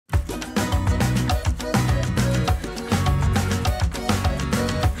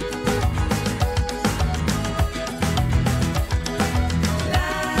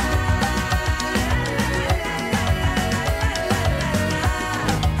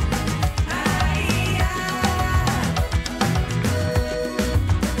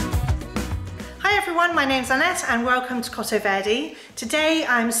name's Annette and welcome to Cotto Verde. Today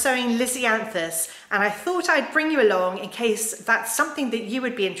I'm sowing Lisianthus and I thought I'd bring you along in case that's something that you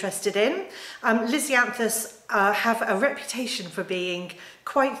would be interested in. Lisianthus have a reputation for being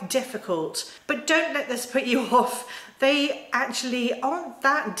quite difficult, but don't let this put you off. They actually aren't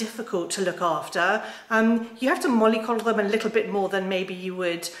that difficult to look after. You have to mollycoddle them a little bit more than maybe you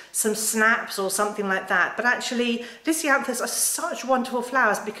would some snaps or something like that. But actually, Lisianthus are such wonderful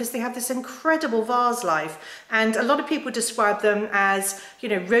flowers because they have this incredible vase life. And a lot of people describe them as, you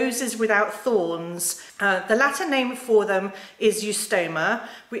know, roses without thorns. The Latin name for them is eustoma,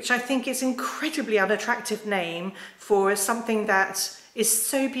 which I think is an incredibly unattractive name for something that is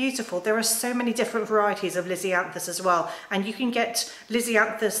so beautiful. There are so many different varieties of Lisianthus as well, and you can get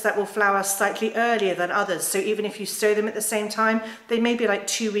Lisianthus that will flower slightly earlier than others. So even if you sow them at the same time, they may be like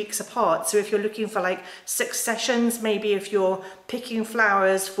 2 weeks apart. So if you're looking for like successions, maybe if you're picking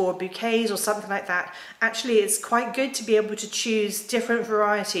flowers for bouquets or something like that, actually it's quite good to be able to choose different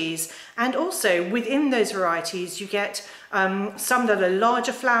varieties. And also within those varieties you get some that are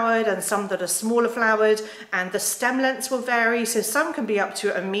larger flowered and some that are smaller flowered, and the stem lengths will vary. So some can be up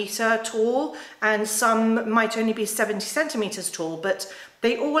to 1 meter tall and some might only be 70 centimeters tall, but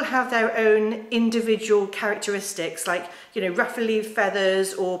they all have their own individual characteristics, like, you know, ruffly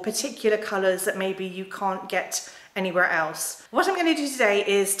feathers or particular colors that maybe you can't get anywhere else. What I'm going to do today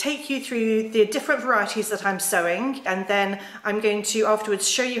is take you through the different varieties that I'm sowing, and then I'm going to afterwards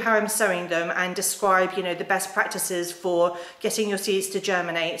show you how I'm sowing them and describe, you know, the best practices for getting your seeds to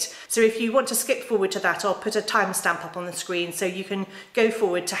germinate. So if you want to skip forward to that, I'll put a timestamp up on the screen so you can go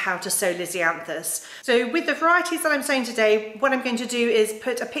forward to how to sow Lisianthus. So with the varieties that I'm sowing today, what I'm going to do is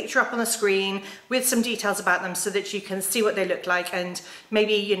put a picture up on the screen with some details about them so that you can see what they look like, and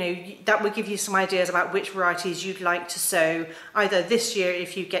maybe, you know, that will give you some ideas about which varieties you'd like to sow either this year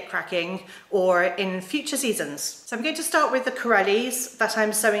if you get cracking or in future seasons. So I'm going to start with the Corellis that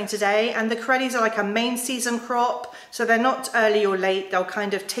I'm sowing today, and the Corellis are like a main season crop, so they're not early or late. They'll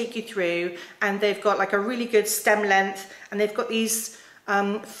kind of take you through, and they've got like a really good stem length, and they've got these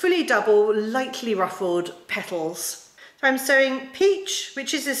fully double, lightly ruffled petals. So I'm sowing Peach,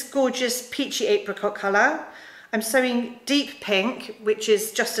 which is this gorgeous peachy apricot colour. I'm sowing Deep Pink, which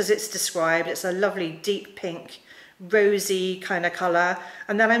is just as it's described. It's a lovely deep pink, rosy kind of colour.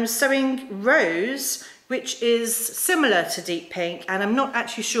 And then I'm sowing Rose, which is similar to Deep Pink, and I'm not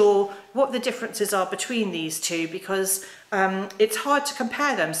actually sure what the differences are between these two because it's hard to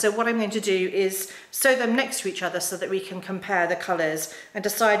compare them. So what I'm going to do is sow them next to each other so that we can compare the colours and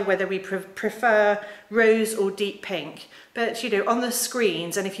decide whether we prefer Rose or Deep Pink. But, you know, on the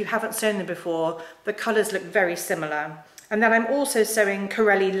screens, and if you haven't sown them before, the colours look very similar. And then I'm also sowing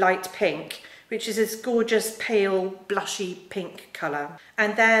Corelli Light Pink, which is this gorgeous pale blushy pink colour.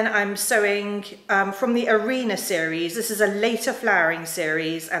 And then I'm sowing from the Arena series. This is a later flowering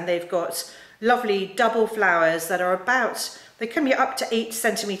series, and they've got lovely double flowers that are about, they can be up to 8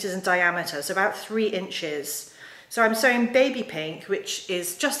 centimetres in diameter, so about 3 inches. So I'm sowing Baby Pink, which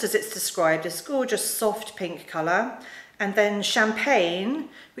is just as it's described, this gorgeous soft pink colour. And then Champagne,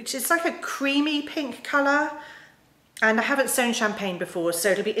 which is like a creamy pink colour. And I haven't sown Champagne before, so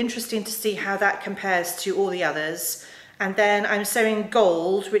it'll be interesting to see how that compares to all the others. And then I'm sowing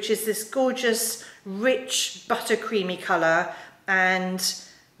Gold, which is this gorgeous, rich, buttercreamy colour, and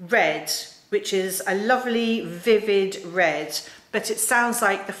Red, which is a lovely, vivid red. But it sounds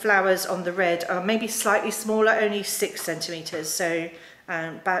like the flowers on the red are maybe slightly smaller, only 6 centimetres, so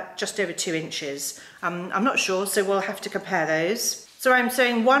about just over 2 inches. I'm not sure, so we'll have to compare those. So I'm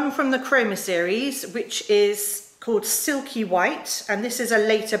sowing one from the Chroma series, which is called Silky White, and this is a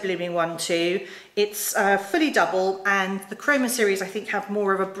later blooming one too. It's fully double, and the Chroma series I think have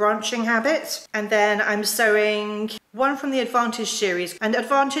more of a branching habit. And then I'm sowing one from the Advantage series, and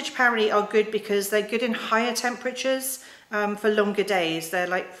Advantage apparently are good because they're good in higher temperatures for longer days. They're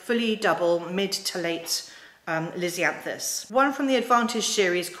like fully double, mid to late Lisianthus. One from the Advantage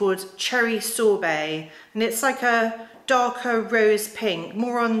series called Cherry Sorbet, and it's like a darker rose pink,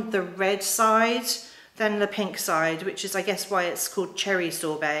 more on the red side than the pink side, which is I guess why it's called Cherry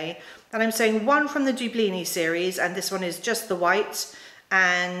Sorbet. And I'm sowing one from the Dublini series, and this one is just the white,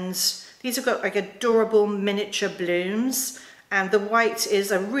 and these have got like adorable miniature blooms, and the white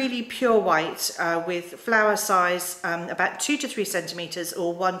is a really pure white with flower size about 2 to 3 centimetres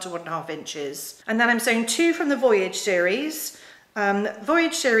or 1 to 1.5 inches. And then I'm sowing two from the Voyage series.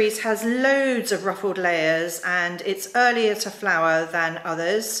 Voyage series has loads of ruffled layers, and it's earlier to flower than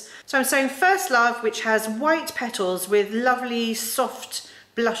others. So I'm sowing First Love, which has white petals with lovely soft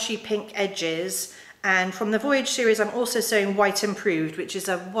blushy pink edges, And from the Voyage series, I'm also sowing White Improved, which is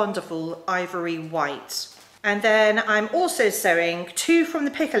a wonderful ivory white. And then I'm also sowing 2 from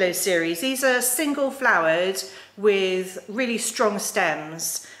the Piccolo series. These are single flowered with really strong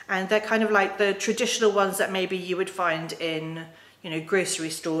stems, and they're kind of like the traditional ones that maybe you would find in, grocery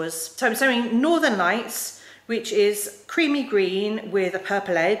stores. So I'm sowing Northern Lights, which is creamy green with a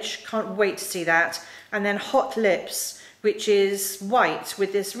purple edge. Can't wait to see that. And then Hot Lips, which is white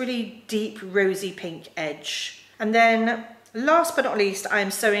with this really deep rosy pink edge. And then last but not least, I'm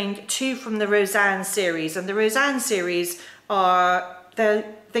sowing 2 from the Roseanne series, and the Roseanne series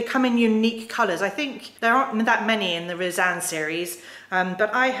they come in unique colours. I think there aren't that many in the Roseanne series,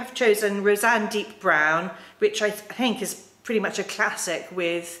 but I have chosen Roseanne Deep Brown, which I think is pretty much a classic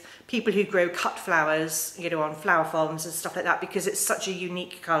with people who grow cut flowers, on flower farms and stuff like that, because it's such a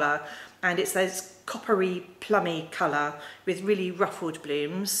unique colour, and it's this coppery, plummy colour with really ruffled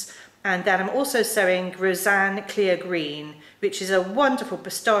blooms. And then I'm also sowing Roseanne Clear Green, which is a wonderful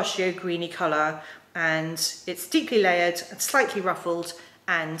pistachio greeny colour, and it's deeply layered and slightly ruffled,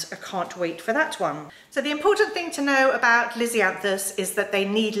 and I can't wait for that one. So the important thing to know about Lisianthus is that they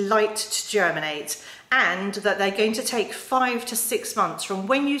need light to germinate, and that they're going to take 5 to 6 months from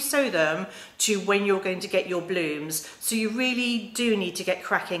when you sow them to when you're going to get your blooms. So you really do need to get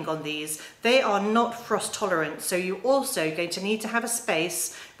cracking on these. They are not frost tolerant, so you're also going to need to have a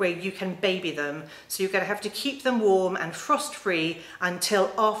space where you can baby them. So you're going to have to keep them warm and frost free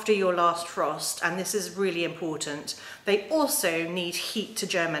until after your last frost, and this is really important. They also need heat to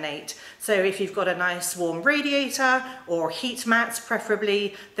germinate. So if you've got a nice warm radiator or heat mats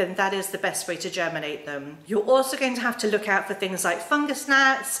preferably, then that is the best way to germinate them. You're also going to have to look out for things like fungus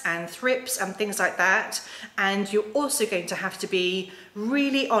gnats and thrips and things like that. And you're also going to have to be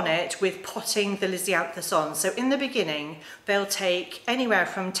really on it with potting the Lisianthus on. So in the beginning, they'll take anywhere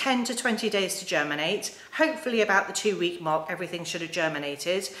from 10 to 20 days to germinate. Hopefully about the 2-week mark, everything should have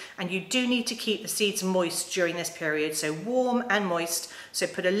germinated. And you do need to keep the seeds moist during this period, so warm and moist. So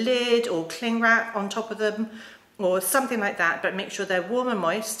put a lid or cling wrap on top of them or something like that, but make sure they're warm and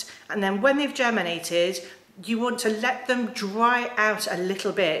moist. And then when they've germinated, you want to let them dry out a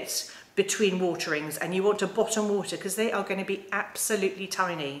little bit between waterings, and you want to bottom water because they are going to be absolutely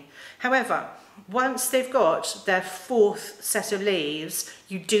tiny. However, once they've got their 4th set of leaves,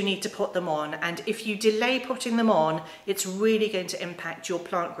 you do need to pot them on, and if you delay putting them on, it's really going to impact your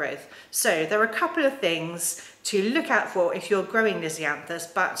plant growth. So there are a couple of things to look out for if you're growing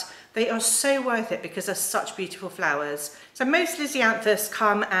Lisianthus, but they are so worth it because they're such beautiful flowers. So most Lisianthus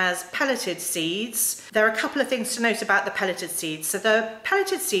come as pelleted seeds. There are a couple of things to note about the pelleted seeds. So the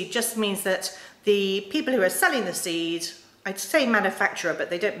pelleted seed just means that the people who are selling the seed, I'd say manufacturer, but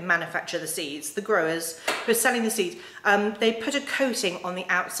they don't manufacture the seeds. The growers who are selling the seeds, they put a coating on the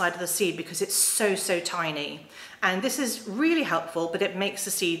outside of the seed because it's so tiny. And this is really helpful, but it makes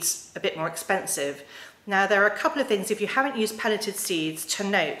the seeds a bit more expensive. Now, there are a couple of things, if you haven't used pelleted seeds, to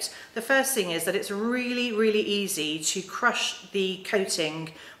note. The first thing is that it's really easy to crush the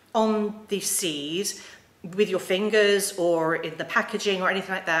coating on the seed with your fingers or in the packaging or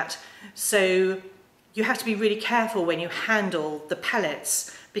anything like that. So you have to be really careful when you handle the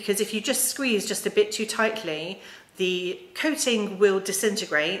pellets, because if you just squeeze just a bit too tightly, the coating will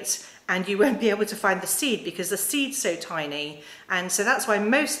disintegrate and you won't be able to find the seed because the seed's so tiny. And so that's why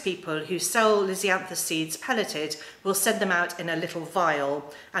most people who sell Lisianthus seeds pelleted will send them out in a little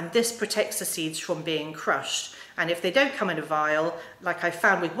vial, and this protects the seeds from being crushed. And if they don't come in a vial, like I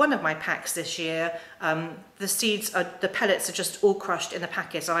found with one of my packs this year, the pellets are just all crushed in the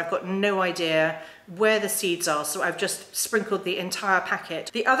packet, and I've got no idea where the seeds are, so I've just sprinkled the entire packet.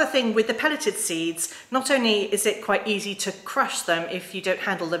 The other thing with the pelleted seeds, not only is it quite easy to crush them if you don't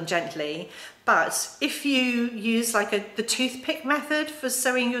handle them gently, but if you use like the toothpick method for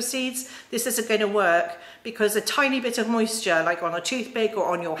sowing your seeds, this isn't going to work, because a tiny bit of moisture, like on a toothpick or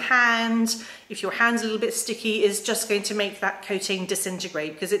on your hand, if your hand's a little bit sticky, is just going to make that coating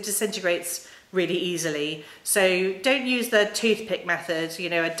disintegrate, because it disintegrates really easily. So don't use the toothpick method,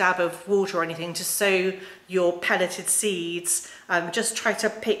 a dab of water or anything to sow your pelleted seeds. Just try to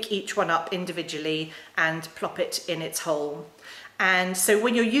pick each one up individually and plop it in its hole. And so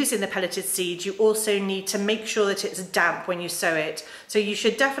when you're using the pelleted seed, you also need to make sure that it's damp when you sow it. So you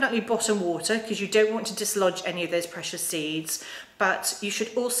should definitely bottom water, because you don't want to dislodge any of those precious seeds, but you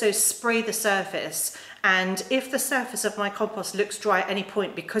should also spray the surface. And if the surface of my compost looks dry at any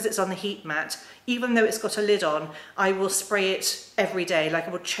point because it's on the heat mat, even though it's got a lid on, I will spray it every day. Like,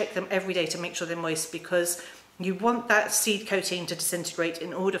 I will check them every day to make sure they're moist, because you want that seed coating to disintegrate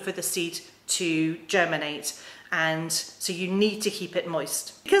in order for the seed to germinate. and so you need to keep it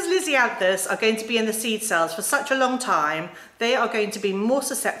moist. Because Lisianthus are going to be in the seed cells for such a long time, they are going to be more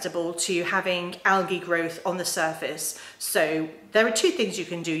susceptible to having algae growth on the surface. So there are two things you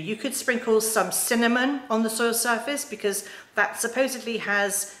can do. You could sprinkle some cinnamon on the soil surface because that supposedly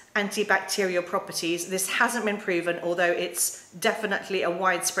has antibacterial properties. This hasn't been proven, although it's definitely a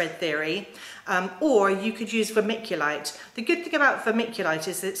widespread theory. Or you could use vermiculite. The good thing about vermiculite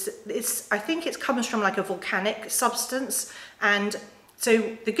is I think it comes from like a volcanic substance, and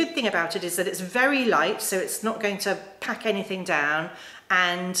so the good thing about it is that it's very light, so it's not going to pack anything down,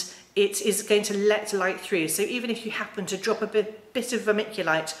 and it is going to let light through. So even if you happen to drop a bit of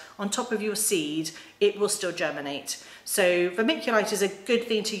vermiculite on top of your seed, it will still germinate. So vermiculite is a good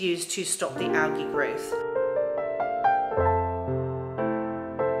thing to use to stop the algae growth.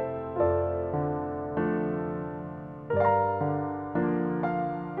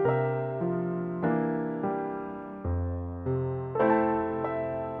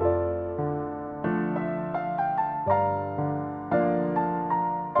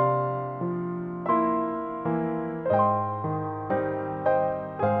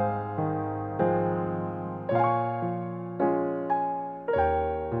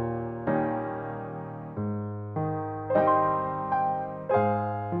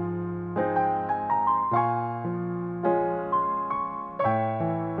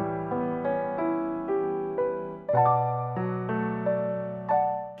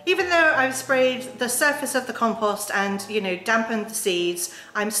 Even though I've sprayed the surface of the compost and, you know, dampened the seeds,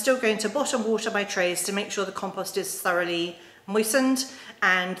 I'm still going to bottom water my trays to make sure the compost is thoroughly moistened,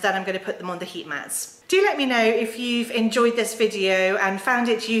 and then I'm going to put them on the heat mats. Do let me know if you've enjoyed this video and found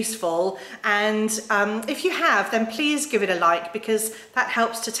it useful, and if you have, then please give it a like, because that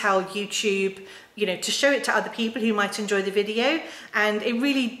helps to tell YouTube, you know, to show it to other people who might enjoy the video, and it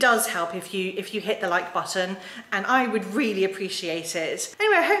really does help if you hit the like button, and I would really appreciate it.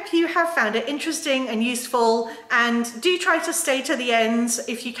 Anyway, I hope you have found it interesting and useful, and do try to stay to the end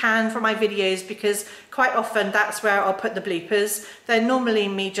if you can for my videos, because quite often that's where I'll put the bloopers. They're normally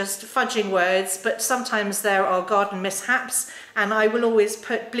me just fudging words, but sometimes there are garden mishaps, and I will always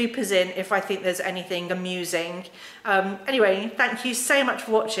put bloopers in if I think there's anything amusing. Anyway, thank you so much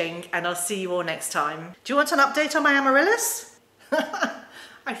for watching, and I'll see you all next time. Do you want an update on my amaryllis?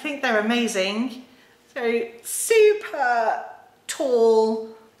 I think they're amazing. So super tall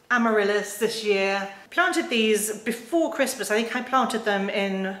amaryllis this year. Planted these before Christmas. I think I planted them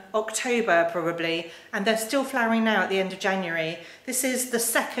in October probably, and they're still flowering now at the end of January. This is the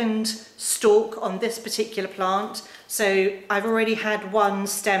second stalk on this particular plant. So I've already had one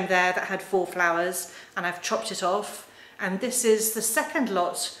stem there that had 4 flowers, and I've chopped it off. And this is the second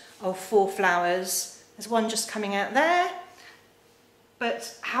lot of 4 flowers. There's one just coming out there.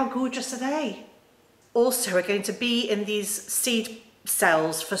 But how gorgeous are they? Also, we're going to be in these seed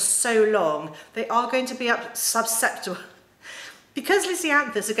cells for so long. They are going to be susceptible. Because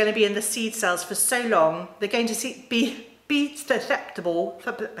Lisianthus are going to be in the seed cells for so long, they're going to be susceptible.